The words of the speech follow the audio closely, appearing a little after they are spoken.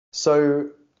So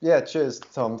yeah, cheers,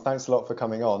 Tom. Thanks a lot for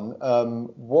coming on.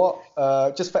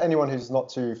 Just for anyone who's not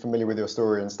too familiar with your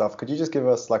story and stuff, could you just give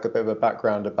us like a bit of a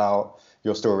background about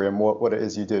your story and what it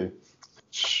is you do?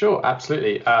 Sure,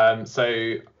 absolutely. I'm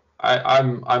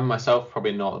myself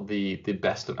probably not the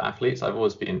best of athletes. I've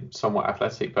always been somewhat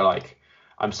athletic, but like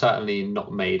I'm certainly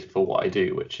not made for what I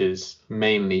do, which is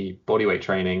mainly bodyweight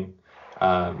training.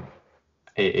 Um,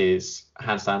 it is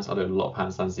handstands. I do a lot of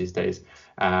handstands these days,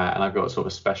 and I've got sort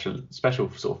of a special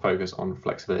sort of focus on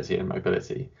flexibility and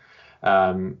mobility.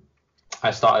 Um, I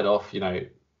started off,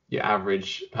 your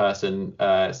average person,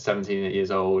 17 years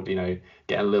old, getting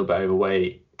a little bit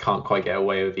overweight, can't quite get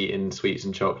away with eating sweets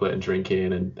and chocolate and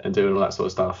drinking and doing all that sort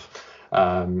of stuff.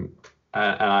 And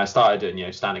I started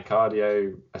doing, standard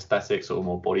cardio, aesthetics, or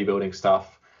more bodybuilding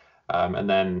stuff. And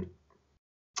then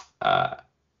uh,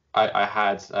 I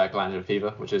had glandular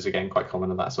fever, which is again quite common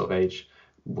at that sort of age.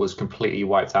 Was completely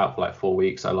wiped out for like 4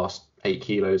 weeks. I lost 8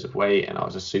 kilos of weight, and I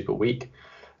was just super weak.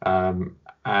 Um,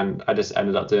 and I just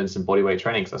ended up doing some body weight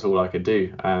training because that's all I could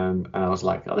do. And I was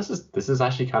like, oh, this is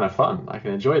actually kind of fun. I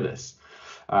can enjoy this.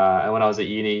 And when I was at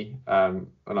uni, when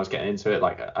I was getting into it,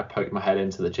 like I poked my head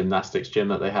into the gymnastics gym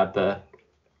that they had there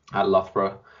at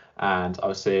Loughborough, and I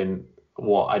was seeing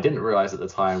what I didn't realize at the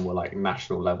time were like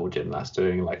national level gymnasts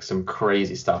doing like some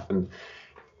crazy stuff. And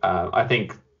I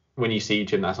think when you see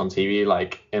gymnasts on TV,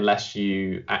 like unless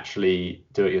you actually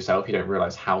do it yourself, you don't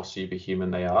realize how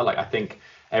superhuman they are. Like I think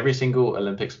every single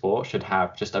Olympic sport should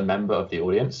have just a member of the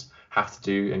audience have to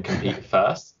do and compete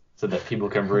first, so that people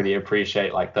can really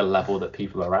appreciate like the level that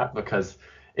people are at, because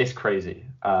it's crazy.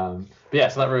 But yeah,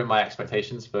 so that ruined my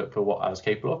expectations for what I was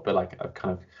capable of. But like I've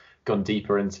kind of gone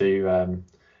deeper into hand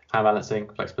balancing,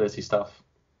 flexibility stuff,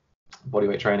 body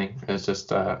weight training. It's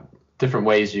just different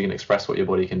ways you can express what your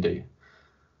body can do.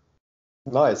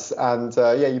 Nice. And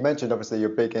yeah, you mentioned obviously you're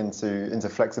big into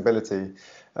flexibility.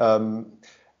 Um,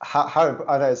 how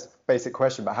I know it's a basic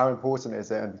question, but how important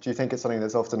is it? And do you think it's something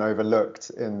that's often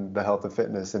overlooked in the health and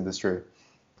fitness industry?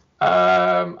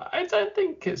 I don't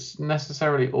think it's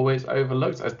necessarily always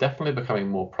overlooked. It's definitely becoming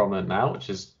more prominent now, which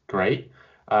is great.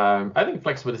 I think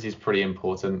flexibility is pretty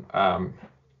important.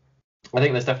 I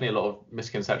think there's definitely a lot of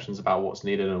misconceptions about what's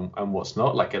needed and what's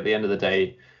not. Like at the end of the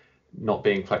day, not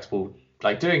being flexible,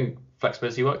 like doing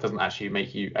flexibility work doesn't actually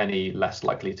make you any less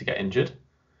likely to get injured.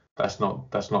 That's not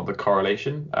the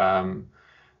correlation.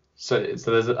 So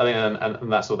there's I think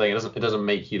and that sort of thing. It doesn't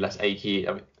make you less achy.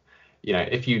 I mean,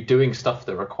 if you're doing stuff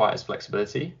that requires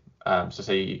flexibility, so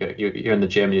say you're in the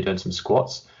gym and you're doing some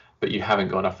squats, but you haven't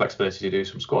got enough flexibility to do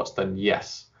some squats, then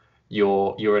yes,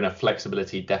 you're in a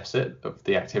flexibility deficit of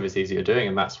the activities you're doing,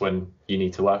 and that's when you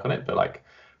need to work on it. But like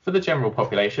for the general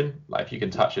population, like if you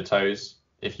can touch your toes,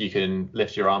 if you can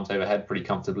lift your arms overhead pretty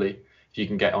comfortably, if you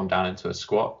can get on down into a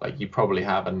squat, like you probably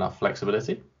have enough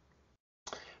flexibility.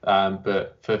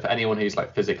 But for anyone who's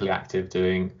like physically active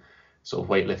doing sort of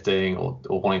weightlifting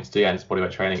or wanting to do any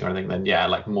bodyweight training or anything, then yeah,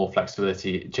 like more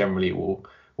flexibility generally will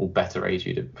better aid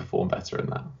you to perform better in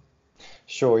that.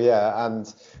 Sure, yeah.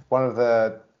 And one of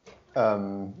the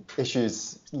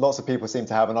issues lots of people seem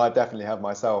to have, and I definitely have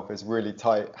myself, is really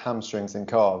tight hamstrings and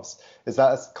calves. Is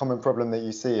that a common problem that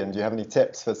you see? And do you have any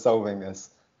tips for solving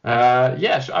this?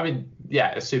 Yeah, I mean,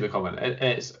 yeah, it's super common. To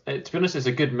be honest, it's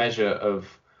a good measure of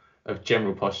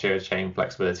general posterior chain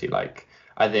flexibility. Like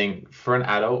I think for an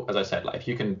adult, as I said, like if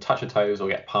you can touch your toes or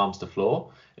get palms to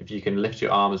floor, if you can lift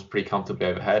your arms pretty comfortably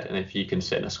overhead, and if you can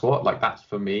sit in a squat, like that's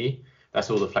for me, that's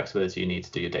all the flexibility you need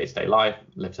to do your day-to-day life,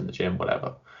 lift in the gym,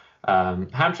 whatever.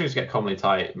 Hamstrings get commonly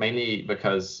tight mainly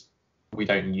because we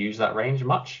don't use that range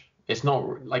much. It's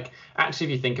not like actually,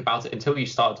 if you think about it, until you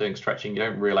start doing stretching, you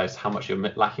don't realize how much you're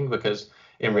lacking, because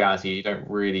in Yeah. reality, you don't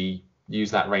really use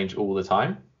that range all the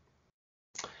time.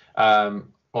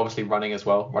 Obviously, running as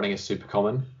well. Running is super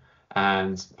common,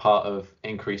 and part of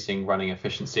increasing running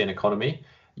efficiency and economy.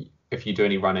 If you do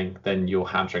any running, then your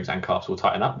hamstrings and calves will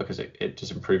tighten up because it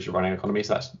just improves your running economy.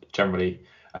 So that's generally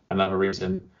another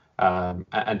reason.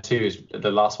 And two is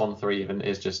the last one, three even,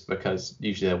 is just because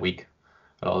usually they're weak.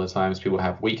 A lot of the times people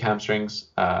have weak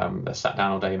hamstrings. They're sat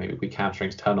down all day, maybe weak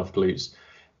hamstrings, turn off glutes.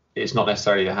 It's not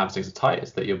necessarily the hamstrings are tight,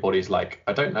 it's that your body's like,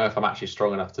 I don't know if I'm actually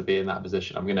strong enough to be in that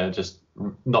position. I'm going to just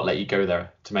not let you go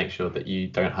there to make sure that you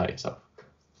don't hurt yourself.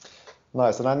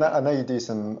 Nice. And I know you do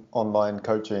some online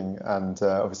coaching, and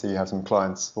obviously you have some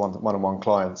clients, one-on-one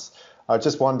clients. I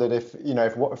just wondered if,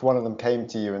 if one of them came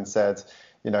to you and said,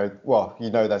 well,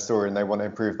 their story and they want to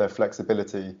improve their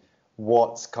flexibility,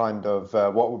 what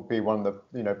would be one of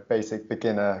the, basic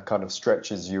beginner kind of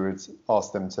stretches you would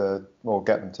ask them to or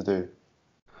get them to do?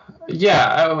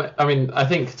 Yeah, I mean, I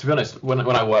think to be honest, when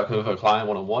I work with a client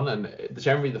one-on-one, and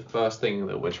generally the first thing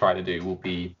that we're trying to do will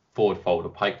be forward fold or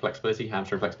pike flexibility,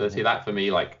 hamstring flexibility. That for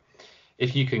me, like,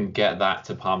 if you can get that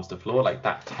to palms to floor, like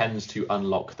that tends to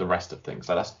unlock the rest of things.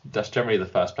 So that's generally the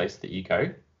first place that you go,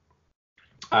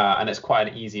 and it's quite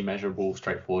an easy, measurable,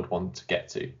 straightforward one to get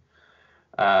to.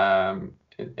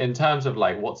 In terms of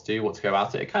like what to do, what to go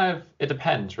about it, it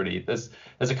depends really. There's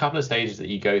a couple of stages that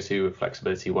you go to with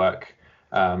flexibility work,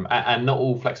 and not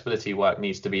all flexibility work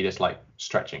needs to be just like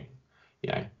stretching.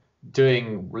 You know,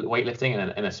 doing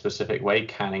weightlifting in a specific way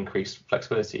can increase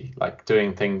flexibility. Like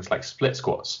doing things like split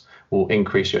squats will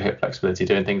increase your hip flexibility.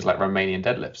 Doing things like Romanian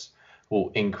deadlifts will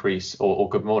increase, or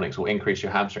good mornings will increase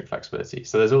your hamstring flexibility.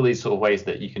 So there's all these sort of ways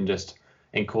that you can just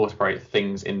incorporate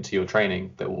things into your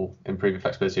training that will improve your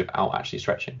flexibility without actually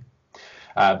stretching.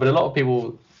 But a lot of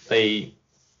people, the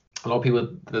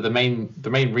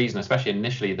main reason, especially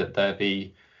initially, that they'll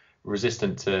be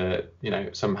resistant to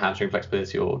some hamstring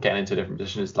flexibility or getting into a different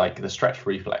position is like the stretch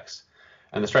reflex.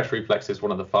 And the stretch reflex is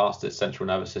one of the fastest central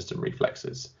nervous system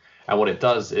reflexes. And what it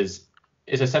does is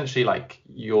essentially like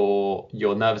your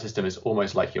nervous system is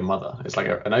almost like your mother. It's like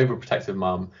an overprotective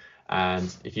mum.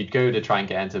 And if you go to try and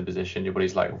get into a position, your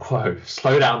body's like, whoa,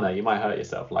 slow down there, you might hurt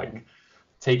yourself. Like,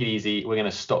 take it easy, we're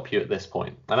going to stop you at this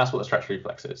point. And that's what the stretch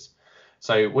reflex is.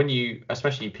 So when you,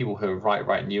 especially people who are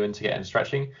right new into getting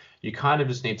stretching, you kind of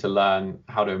just need to learn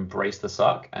how to embrace the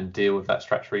suck and deal with that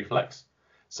stretch reflex.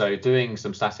 So doing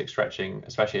some static stretching,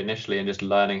 especially initially, and just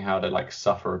learning how to like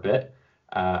suffer a bit,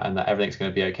 and that everything's going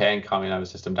to be okay and calm your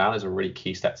nervous system down is a really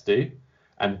key step to do.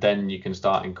 And then you can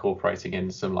start incorporating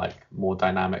in some like more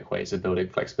dynamic ways of building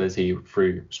flexibility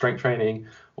through strength training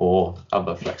or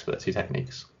other flexibility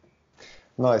techniques.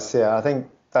 Nice. Yeah, I think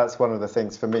that's one of the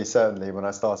things for me, certainly when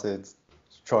I started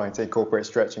trying to incorporate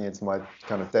stretching into my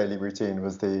kind of daily routine,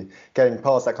 was the getting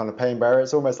past that kind of pain barrier.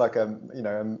 It's almost like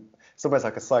it's almost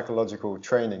like a psychological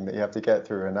training that you have to get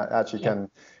through, and that actually can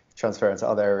transfer into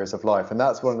other areas of life. And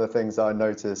that's one of the things that I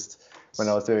noticed when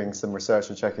I was doing some research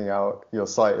and checking out your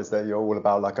site, is that you're all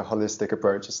about like a holistic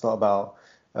approach. It's not about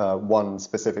one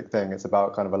specific thing. It's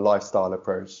about kind of a lifestyle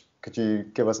approach. Could you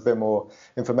give us a bit more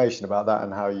information about that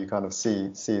and how you kind of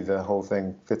see the whole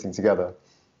thing fitting together?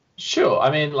 Sure. I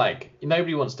mean, like,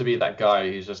 nobody wants to be that guy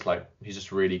who's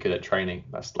just really good at training.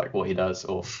 That's like what he does,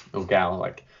 or gal.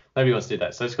 Like, nobody wants to do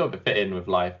that. So it's got to fit in with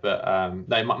life. But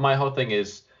no, my whole thing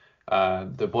is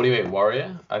the Bodyweight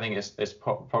Warrior. I think it's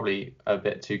probably a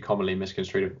bit too commonly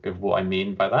misconstrued of what I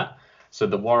mean by that. So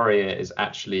the Warrior is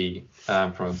actually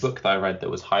from a book that I read that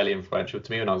was highly influential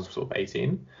to me when I was sort of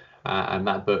 18. And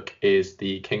that book is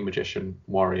The King, Magician,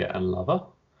 Warrior, and Lover.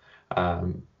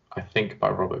 I think by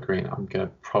Robert Greene. I'm going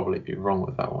to probably be wrong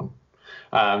with that one.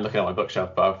 I'm looking at my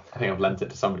bookshelf, but I think I've lent it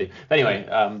to somebody. But anyway,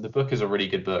 the book is a really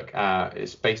good book.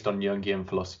 It's based on Jungian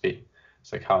philosophy.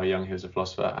 So Carl Jung, who was a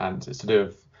philosopher, and it's to do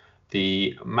with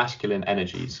the masculine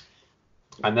energies.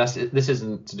 And this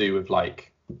isn't to do with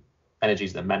like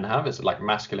energies that men have. It's like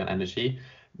masculine energy.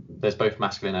 There's both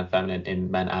masculine and feminine in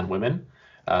men and women.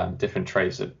 Different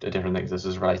traits are different things. This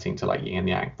is relating to like yin and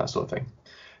yang, that sort of thing.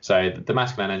 So the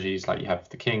masculine energies, like you have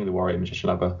the king, the warrior, magician,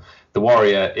 lover. The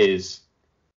warrior is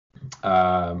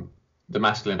the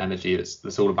masculine energy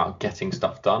that's all about getting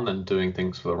stuff done and doing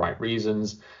things for the right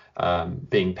reasons,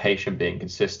 being patient, being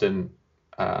consistent,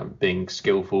 being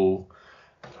skillful,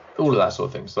 all of that sort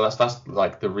of thing. So that's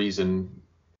like the reason,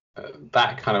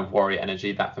 that kind of warrior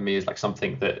energy, that for me is like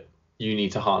something that you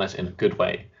need to harness in a good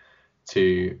way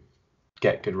to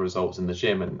get good results in the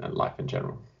gym and life in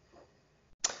general.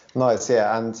 Nice,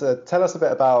 yeah. And tell us a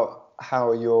bit about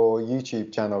how your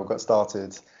YouTube channel got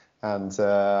started, and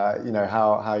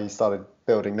how you started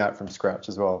building that from scratch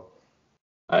as well.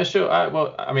 Sure.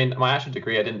 Well, I mean, my actual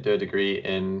degree, I didn't do a degree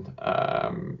in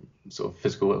sort of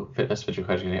physical fitness,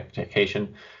 physical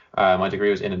education. My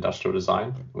degree was in industrial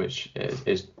design, which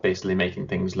is basically making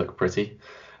things look pretty,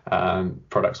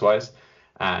 products wise.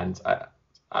 And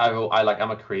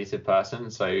I'm a creative person,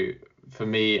 so for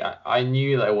me, I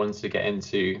knew that I wanted to get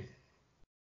into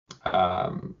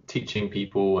teaching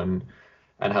people and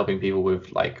helping people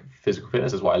with like physical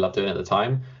fitness is what I loved doing at the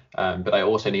time. But I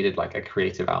also needed like a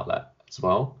creative outlet as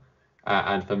well.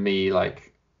 And for me,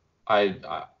 like I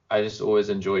just always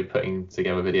enjoyed putting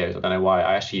together videos. I don't know why.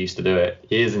 I actually used to do it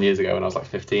years and years ago when I was like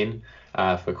 15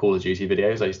 for Call of Duty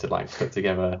videos. I used to like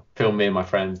film me and my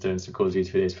friends doing some Call of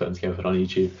Duty videos, put them together, put on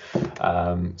YouTube.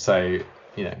 So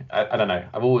I don't know.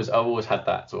 I've always had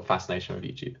that sort of fascination with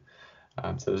YouTube.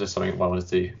 So it was just something I wanted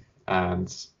to do,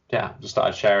 and yeah, just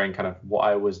started sharing kind of what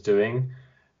I was doing,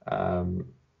 and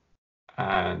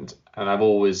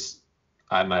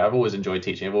I don't know. I've always enjoyed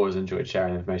teaching. I've always enjoyed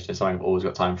sharing information. It's something I've always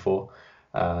got time for.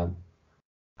 Um,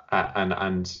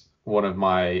 and one of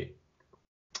my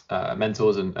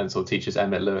mentors and sort of teachers,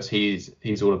 Emmett Lewis,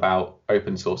 he's all about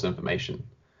open source information.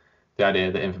 The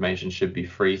idea that information should be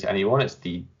free to anyone. It's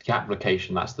the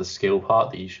application, that's the skill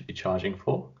part that you should be charging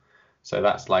for. So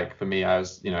that's like, for me, I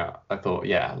thought,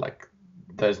 yeah, like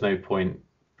there's no point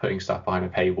putting stuff behind a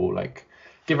paywall. Like,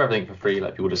 give everything for free,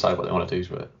 let people decide what they want to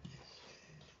do with it.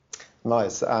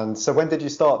 Nice. And so when did you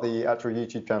start the actual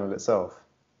YouTube channel itself?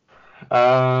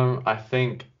 I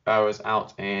think I was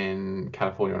out in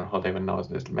California on a holiday when I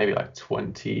was maybe like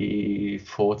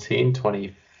 2014,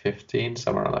 2015,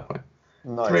 somewhere around that point.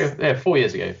 Nice. 4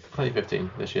 years ago, 2015,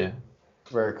 this year.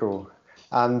 Very cool.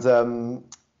 And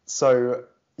so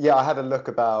yeah, I had a look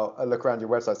around your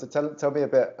website. So tell me a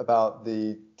bit about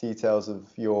the details of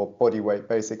your Bodyweight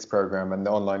Basics program and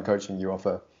the online coaching you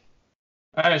offer.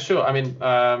 Sure. I mean,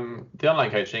 the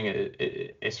online coaching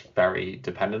it's very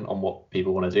dependent on what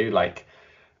people want to do. Like,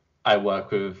 I work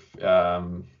with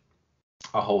a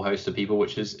whole host of people,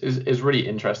 which is really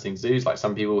interesting to do. It's like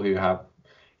some people who have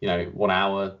 1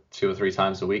 hour 2 or 3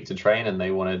 times a week to train, and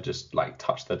they want to just like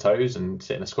touch their toes and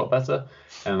sit in a squat better.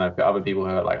 And I've got other people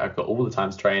who are like, I've got all the time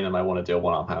to train and I want to do a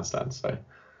 1-arm handstand. So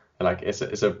like it's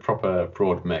a proper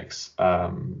broad mix.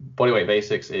 Bodyweight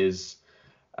Basics is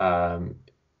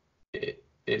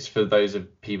it's for those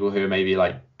of people who maybe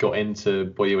like got into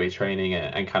bodyweight training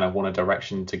and kind of want a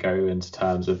direction to go into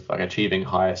terms of like achieving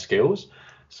higher skills.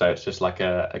 So it's just like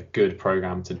a good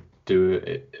program to do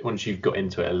it once you've got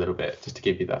into it a little bit, just to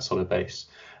give you that solid base.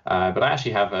 But I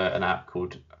actually have an app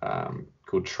called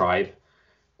Tribe.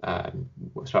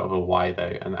 It's spelled with a Y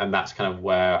though, and that's kind of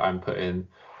where I'm putting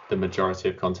the majority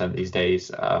of content these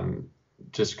days.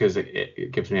 Just because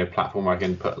it gives me a platform where I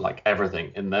can put like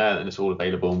everything in there and it's all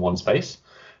available in one space.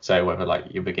 So whether like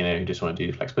you're a beginner who just want to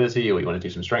do flexibility, or you want to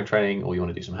do some strength training, or you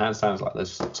want to do some handstands, like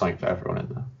there's something for everyone in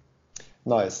there.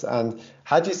 Nice. And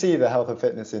how do you see the health and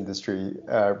fitness industry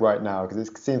right now? Because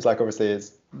it seems like obviously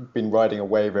it's been riding a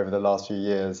wave over the last few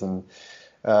years, and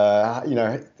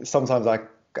sometimes I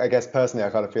guess personally I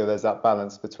kind of feel there's that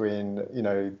balance between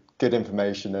good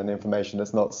information and information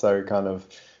that's not so kind of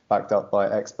backed up by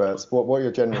experts. What are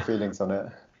your general feelings on it?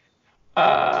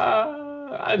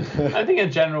 I think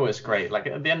in general it's great. Like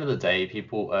at the end of the day,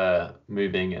 people are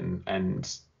moving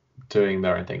and doing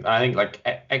their own things. I think like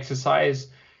exercise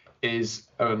is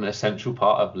an essential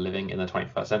part of living in the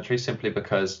 21st century, simply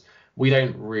because we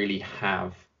don't really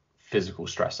have physical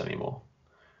stress anymore.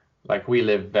 Like we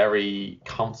live very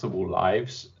comfortable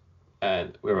lives,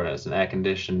 and we're in air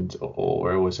conditioned, or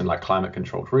we're always in like climate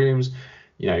controlled rooms.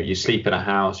 You sleep in a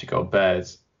house, you got a bed,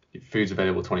 food's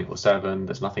available 24/7.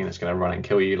 There's nothing that's going to run and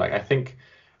kill you. Like I think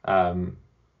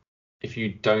if you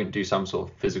don't do some sort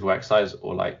of physical exercise,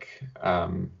 or like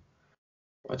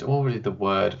what would be the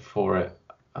word for it?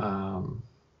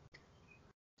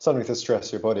 Something to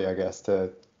stress your body, I guess.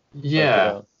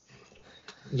 Yeah,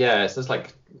 it's just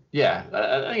like, yeah,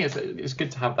 I think it's good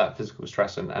to have that physical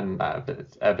stress and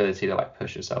that ability to like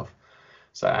push yourself.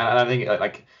 So, and I think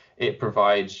like it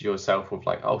provides yourself with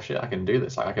like, oh shit, I can do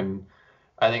this. Like I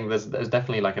think there's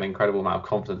definitely like an incredible amount of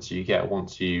confidence you get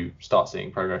once you start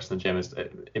seeing progress in the gym.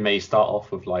 It may start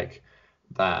off with like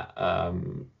that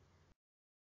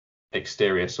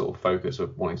exterior sort of focus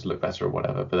of wanting to look better or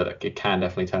whatever, but it can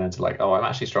definitely turn into like, oh, I'm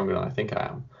actually stronger than I think I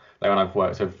am. Like when I've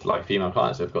worked with like female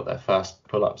clients who've got their first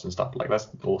pull-ups and stuff, like that's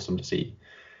awesome to see.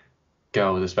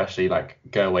 Girls especially like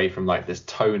go away from like this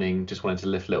toning, just wanting to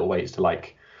lift little weights, to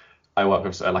like, I work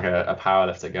with like a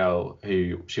powerlifter girl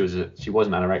who she wasn't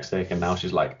anorexic, and now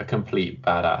she's like a complete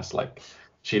badass. Like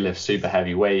she lifts super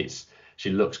heavy weights, she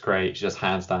looks great, she does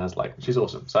handstands, like she's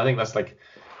awesome. So I think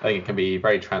it can be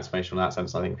very transformational in that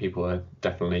sense. I think people are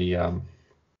definitely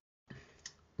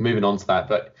moving on to that,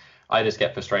 but I just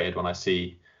get frustrated when I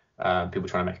see people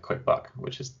trying to make a quick buck,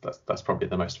 which is that's probably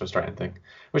the most frustrating thing,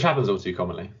 which happens all too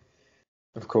commonly.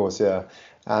 Of course, yeah.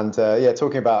 And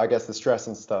talking about, I guess, the stress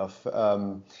and stuff.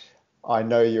 I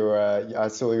know I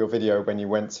saw your video when you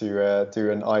went to do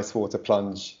an ice water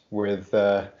plunge with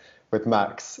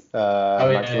Max,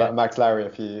 Max Larry. I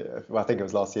think it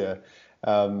was last year.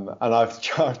 And I've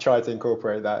tried to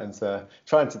incorporate that into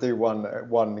trying to do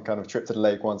one kind of trip to the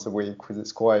lake once a week, because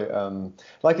it's quite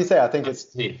like you say. I think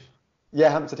it's Heath. Yeah,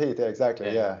 Hampstead Heath. Yeah,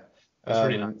 exactly. Yeah. That's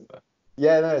really nice.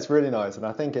 Yeah, no, it's really nice. And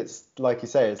I think it's, like you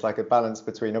say, it's like a balance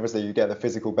between, obviously you get the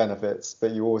physical benefits,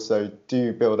 but you also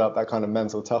do build up that kind of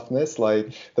mental toughness.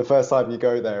 Like the first time you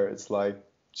go there, it's like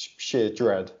sheer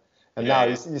dread.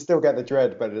 And now you still get the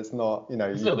dread, but it's not, It's a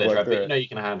you little can bit of work dread, through but it. you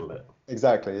can handle it.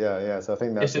 Exactly. Yeah. Yeah. So I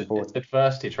think that's It's important.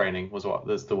 adversity training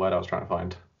that's the word I was trying to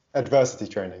find. Adversity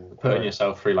training. Putting Right.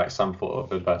 yourself through like some sort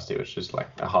of adversity, which is like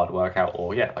a hard workout,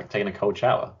 or like taking a cold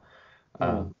shower.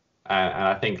 And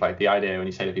I think like the idea when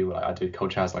you say to people like I do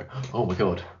cold showers, like, oh my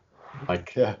god,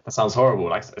 like Yeah. that sounds horrible.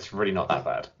 Like it's really not that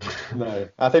bad. No,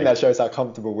 I think that shows how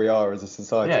comfortable we are as a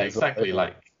society Yeah, as well. exactly. Yeah.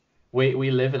 Like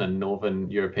we live in a northern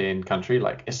European country.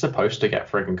 Like it's supposed to get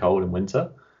friggin' cold in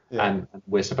winter, Yeah. and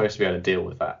we're supposed to be able to deal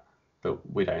with that, but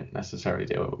we don't necessarily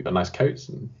deal with it. We've got nice coats,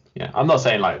 and I'm not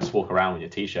saying like just walk around with your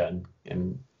t-shirt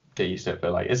and get used to it,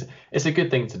 but like it's a good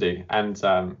thing to do, and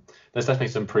there's definitely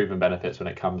some proven benefits when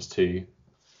it comes to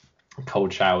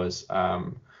cold showers. I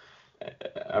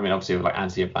mean, obviously with like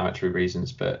anti-inflammatory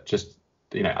reasons, but just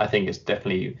I think it's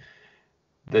definitely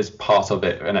there's part of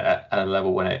it at a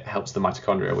level when it helps the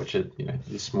mitochondria, which are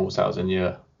these small cells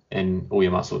in all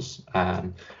your muscles,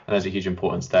 and there's a huge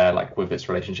importance there, like with its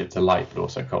relationship to light, but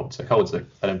also cold. So cold's an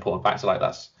important factor. Like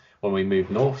that's when we moved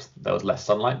north, there was less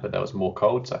sunlight, but there was more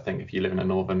cold. So I think if you live in a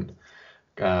northern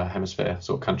hemisphere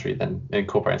sort of country, then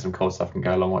incorporating some cold stuff can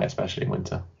go a long way, especially in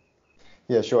winter.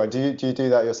 Yeah, sure. Do you do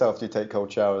that yourself? Do you take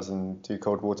cold showers and do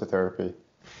cold water therapy?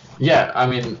 Yeah, I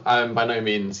mean, I'm by no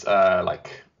means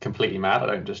like completely mad. I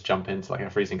don't just jump into like a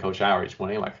freezing cold shower each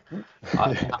morning. Like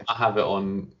I have it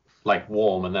on like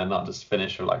warm, and then I'll just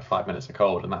finish with like 5 minutes of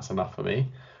cold, and that's enough for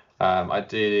me. I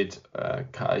did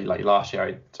like last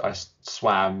year. I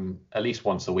swam at least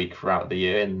once a week throughout the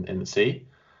year in the sea,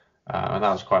 and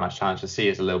that was quite a nice challenge. The sea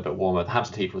is a little bit warmer. The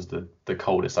Hampstead Heath was the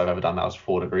coldest I've ever done. That was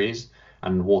 4 degrees,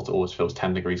 and water always feels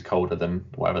 10 degrees colder than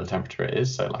whatever the temperature it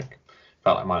is. So like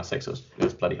felt like -6. It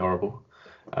was bloody horrible.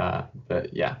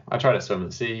 But yeah, I try to swim in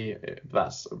the sea.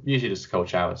 That's usually just cold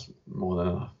showers more than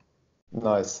enough.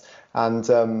 Nice. And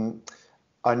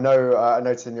I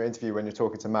noticed in your interview when you're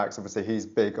talking to Max, obviously he's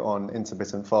big on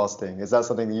intermittent fasting. Is that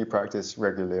something that you practice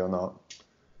regularly or not?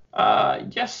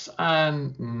 Yes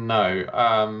and no.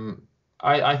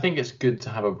 I think it's good to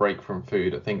have a break from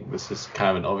food. I think this is kind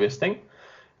of an obvious thing.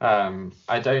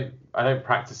 I don't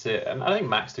practice it, and I think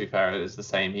Max, to be fair, is the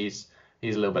same. He's a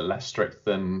little bit less strict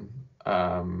than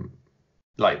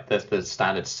like the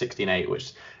standard 16/8,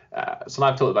 which so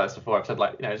I've talked about this before. I've said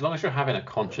like as long as you're having a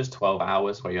conscious 12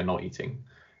 hours where you're not eating,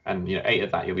 and 8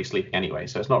 of that you'll be sleeping anyway,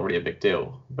 so it's not really a big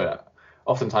deal. But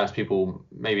oftentimes people,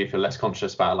 maybe if you're less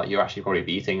conscious about it, like you're actually probably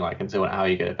be eating like until an hour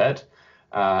you go to bed,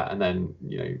 and then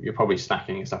you're probably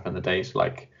snacking and stuff in the day. So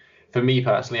like for me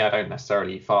personally, I don't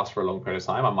necessarily fast for a long period of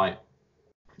time. I might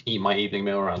eat my evening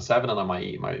meal around 7, and I might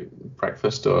eat my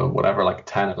breakfast or whatever like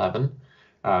 10, 11.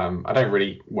 I don't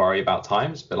really worry about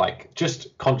times, but like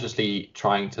just consciously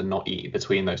trying to not eat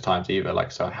between those times either.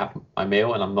 Like, so I have my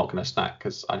meal and I'm not going to snack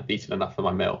because I've eaten enough for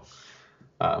my meal.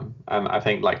 And I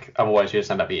think like otherwise you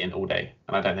just end up eating all day,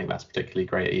 and I don't think that's particularly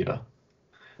great either.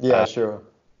 Yeah, sure.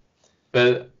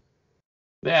 But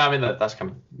yeah, I mean that's kind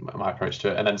of my approach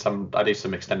to it. And then I do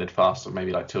some extended fasts of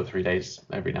maybe like 2 or 3 days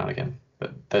every now and again,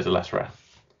 but those are less rare.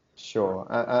 Sure,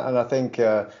 and I think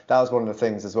that was one of the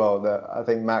things as well that I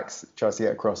think Max tries to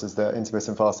get across is that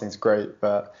intermittent fasting is great,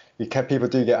 but people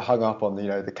do get hung up on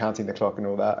the counting the clock and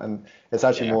all that, and it's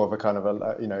actually more of a kind of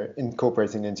a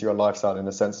incorporating into your lifestyle in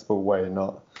a sensible way,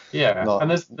 not.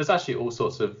 And there's actually all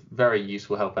sorts of very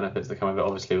useful health benefits that come of it.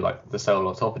 Obviously, like the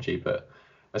cellular autophagy, but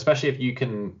especially if you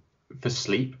can for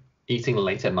sleep, eating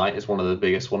late at night is one of the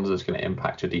biggest ones that's going to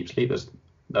impact your deep sleep. There's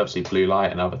obviously blue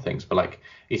light and other things, but like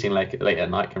eating late at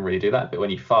night can really do that. But when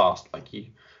you fast, like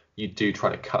you do try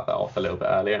to cut that off a little bit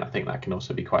earlier, and I think that can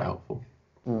also be quite helpful.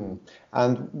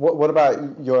 And what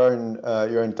about your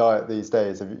own diet these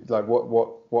days? Have you, like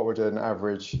what would an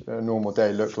average normal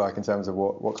day look like in terms of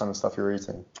what kind of stuff you're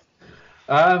eating?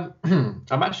 I'm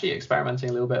actually experimenting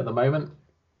a little bit at the moment.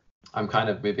 I'm kind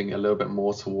of moving a little bit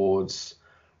more towards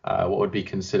what would be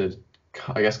considered,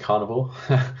 I guess, carnivore.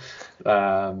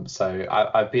 So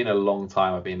I've been a long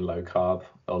time, I've been low carb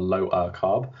or lower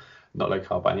carb, not low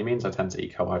carb by any means. I tend to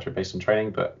eat carbohydrate based on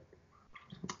training, but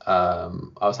I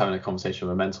was having a conversation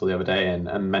with a mentor the other day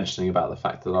and mentioning about the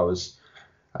fact that I was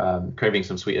craving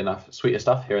some sweeter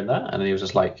stuff here and there. And he was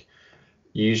just like,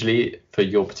 usually for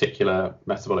your particular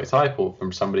metabolic type or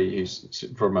from somebody who's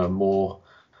from a more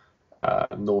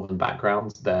northern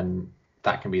background, then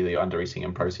that can be that you're under eating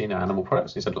in protein and animal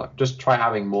products. He said, like, just try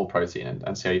having more protein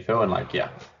and see how you feel. And like, yeah,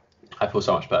 I feel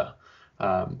so much better.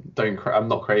 I'm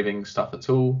not craving stuff at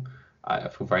all. I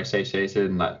feel very satiated,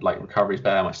 and like recovery's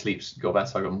better. My sleep's got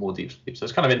better. I got more deep sleep. So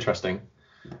it's kind of interesting.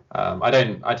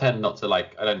 I tend not to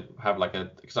I don't have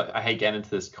because I hate getting into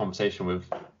this conversation with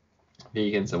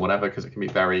vegans and whatever, because it can be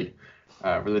very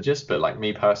religious, but like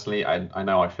me personally, I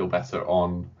know I feel better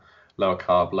on lower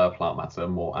carb, lower plant matter,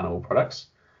 more animal products.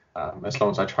 As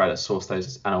long as I try to source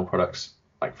those animal products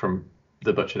like from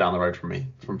the butcher down the road from me,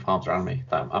 from farms around me,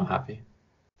 I'm happy.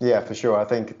 Yeah, for sure. I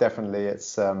think definitely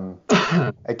it's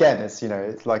again, it's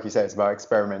it's like you say, it's about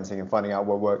experimenting and finding out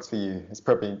what works for you. It's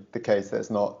probably the case that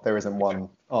there isn't one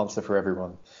answer for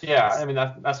everyone. Yeah, I mean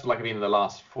that's like been the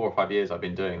last 4 or 5 years I've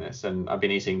been doing this, and I've been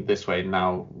eating this way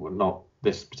now, well, not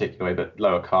this particular way, but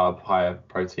lower carb, higher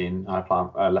protein, higher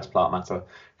plant, less plant matter,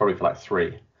 probably for like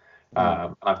 3.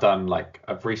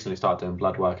 I've recently started doing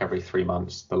blood work every 3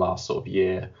 months, the last sort of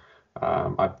year.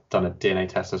 I've done a DNA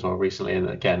test as well recently, and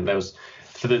again, there was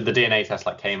so the DNA test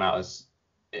like came out as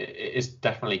it's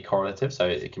definitely correlative, so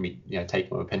it can be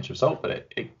taken with a pinch of salt, but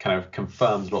it kind of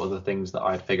confirms a lot of the things that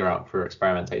I'd figure out through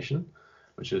experimentation,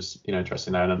 which is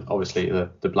interesting now. And obviously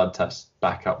the blood tests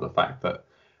back up the fact that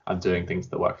I'm doing things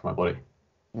that work for my body.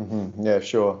 Yeah,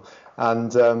 sure.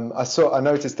 And I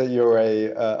noticed that you're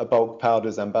a bulk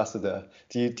powders ambassador.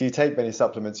 Do you take many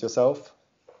supplements yourself?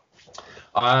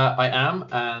 I am,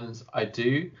 and I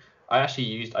do. I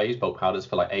used bulk powders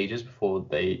for like ages before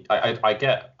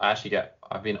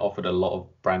I've been offered a lot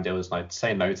of brand deals, and I'd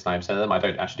say no to 90% of them. I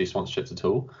don't actually do sponsorships at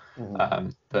all.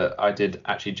 But I did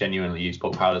actually genuinely use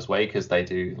bulk powders whey because they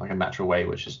do like a natural whey,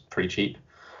 which is pretty cheap.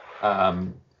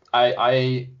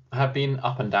 I have been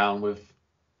up and down with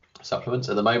supplements.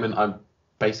 At the moment, I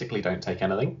basically don't take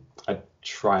anything. The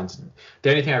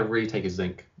only thing I really take is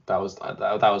zinc. That was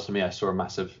for me. I saw a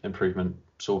massive improvement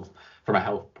sort of from a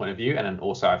health point of view, and then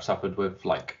also I've suffered with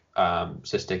like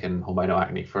cystic and hormonal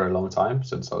acne for a long time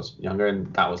since I was younger,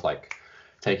 and that was like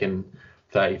taking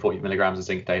 30-40 milligrams of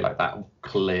zinc a day, like that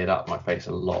cleared up my face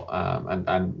a lot,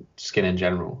 and skin in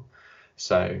general.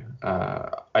 So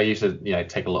I used to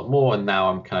take a lot more, and now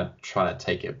I'm kind of trying to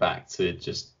take it back to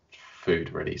just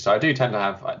food really. So I do tend to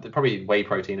have probably whey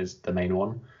protein is the main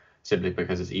one, simply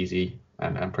because it's easy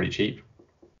and pretty cheap.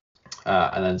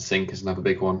 And then zinc is another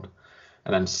big one,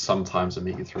 and then sometimes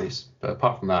omega-3s. But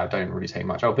apart from that, I don't really take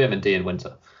much. Vitamin D in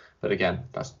winter, but again,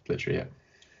 that's literally it.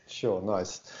 Sure,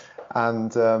 nice.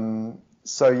 And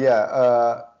so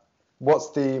yeah, what's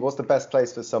the best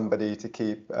place for somebody to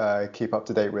keep up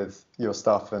to date with your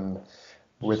stuff and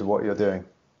with what you're doing?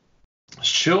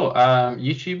 Sure.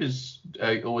 YouTube is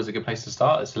always a good place to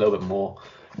start. It's a little bit more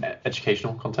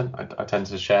educational content. I tend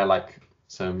to share like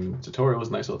some tutorials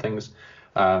and those sort of things.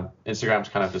 Instagram's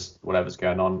kind of just whatever's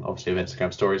going on. Obviously, with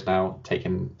Instagram stories now,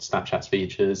 taking Snapchat's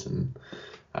features and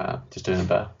just doing it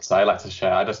better. So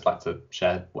I just like to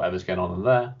share whatever's going on in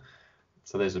there.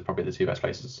 So those are probably the 2 best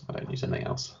places. I don't use anything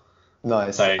else.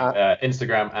 Nice. So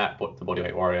Instagram at the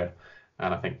Bodyweight Warrior,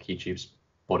 and I think YouTube's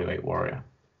Bodyweight Warrior.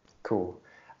 Cool.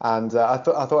 And I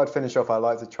thought I'd finish off. I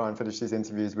like to try and finish these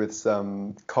interviews with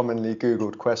some commonly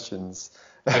Googled questions.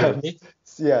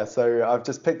 Yeah, so I've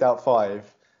just picked out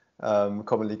 5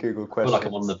 commonly Googled questions. I feel like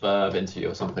I'm on the Verve interview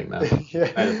or something now.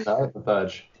 Yeah. The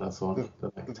Verge, that's the one,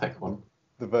 the tech one.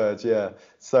 The Verge, yeah.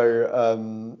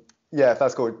 So yeah, if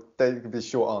that's cool, they can be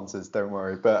short answers. Don't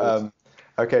worry. But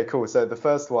okay, cool. So the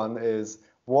first one is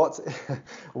what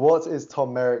is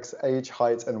Tom Merrick's age,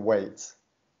 height, and weight?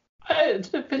 I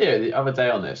did a video the other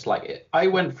day on this. I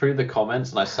went through the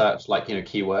comments and I searched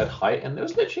keyword height, and there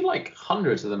was literally like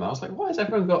hundreds of them. I was like, why has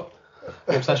everyone got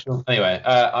obsession? Anyway,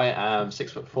 I am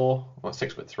 6'4", or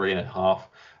 6'3.5",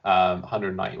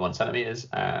 191 centimeters,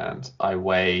 and I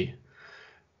weigh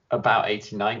about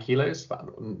 89 kilos,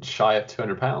 about shy of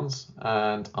 200 pounds,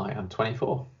 and I am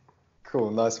 24. Cool,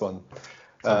 nice one.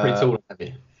 So I'm pretty tall and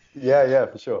heavy. Yeah,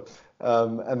 for sure.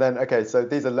 And then, okay, so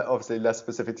these are obviously less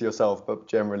specific to yourself, but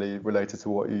generally related to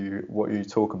what you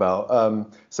talk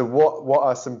about. So what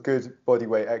are some good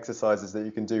bodyweight exercises that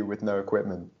you can do with no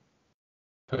equipment?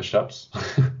 Push-ups.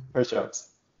 Push-ups.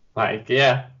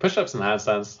 Push-ups and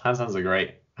handstands. Handstands are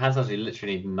great. Handstands, you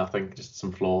literally need nothing, just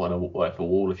some floor and a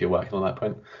wall if you're working on that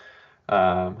point.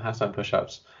 Handstand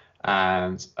push-ups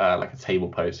and like a table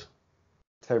pose.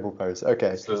 Table pose,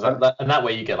 okay. So that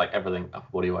way you get like everything upper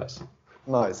body wise.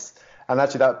 Nice. And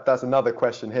actually that's another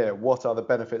question here. What are the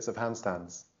benefits of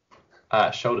handstands?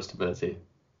 Shoulder stability.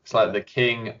 It's like the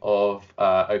king of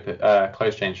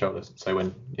closed chain shoulders. So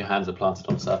when your hands are planted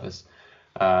on the surface,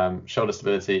 shoulder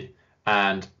stability,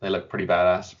 and they look pretty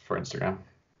badass for Instagram.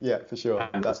 Yeah, for sure.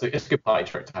 And it's a good party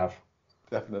trick to have.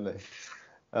 Definitely.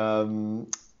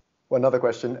 Another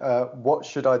question. What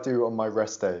should I do on my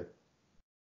rest day?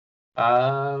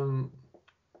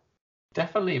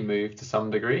 Definitely move to some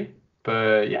degree,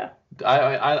 but yeah,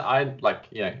 I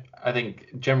I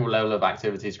think general level of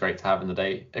activity is great to have in the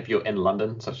day. If you're in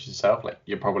London, such as yourself, like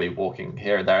you're probably walking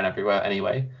here, there, and everywhere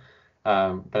anyway.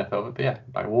 benefit of it. But yeah,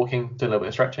 like walking, doing a little bit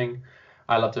of stretching.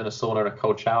 I love doing a sauna and a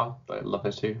cold shower. I love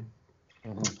those two.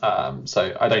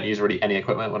 So I don't use really any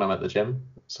equipment when I'm at the gym.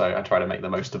 So I try to make the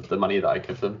most of the money that I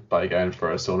give them by going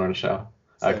for a sauna and a shower,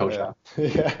 cold shower.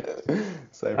 Yeah,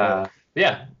 same here.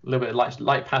 Yeah, a little bit of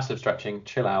light passive stretching,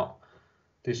 chill out,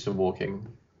 do some walking,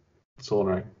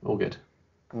 saunering, all good.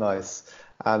 Nice.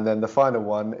 And then the final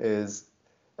one is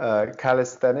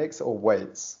calisthenics or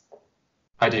weights.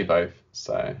 I do both,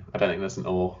 so I don't think there's an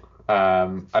or.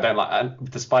 I don't like, and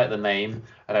despite the name,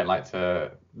 I don't like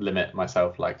to limit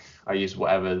myself. Like I use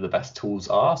whatever the best tools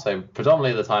are. So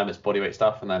predominantly the time it's bodyweight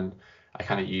stuff, and then I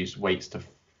kind of use weights to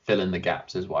fill in the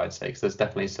gaps, is what I'd say. Because there's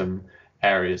definitely some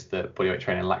areas that bodyweight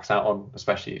training lacks out on,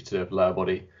 especially to do with lower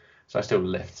body. So I still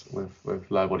lift with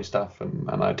lower body stuff, and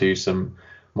I do some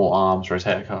more arms,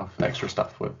 rotator cuff, extra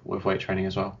stuff with weight training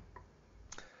as well.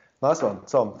 Nice one,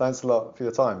 Tom. Thanks a lot for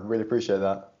your time. Really appreciate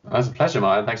that. That's a pleasure,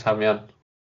 Martin. Thanks for having me on.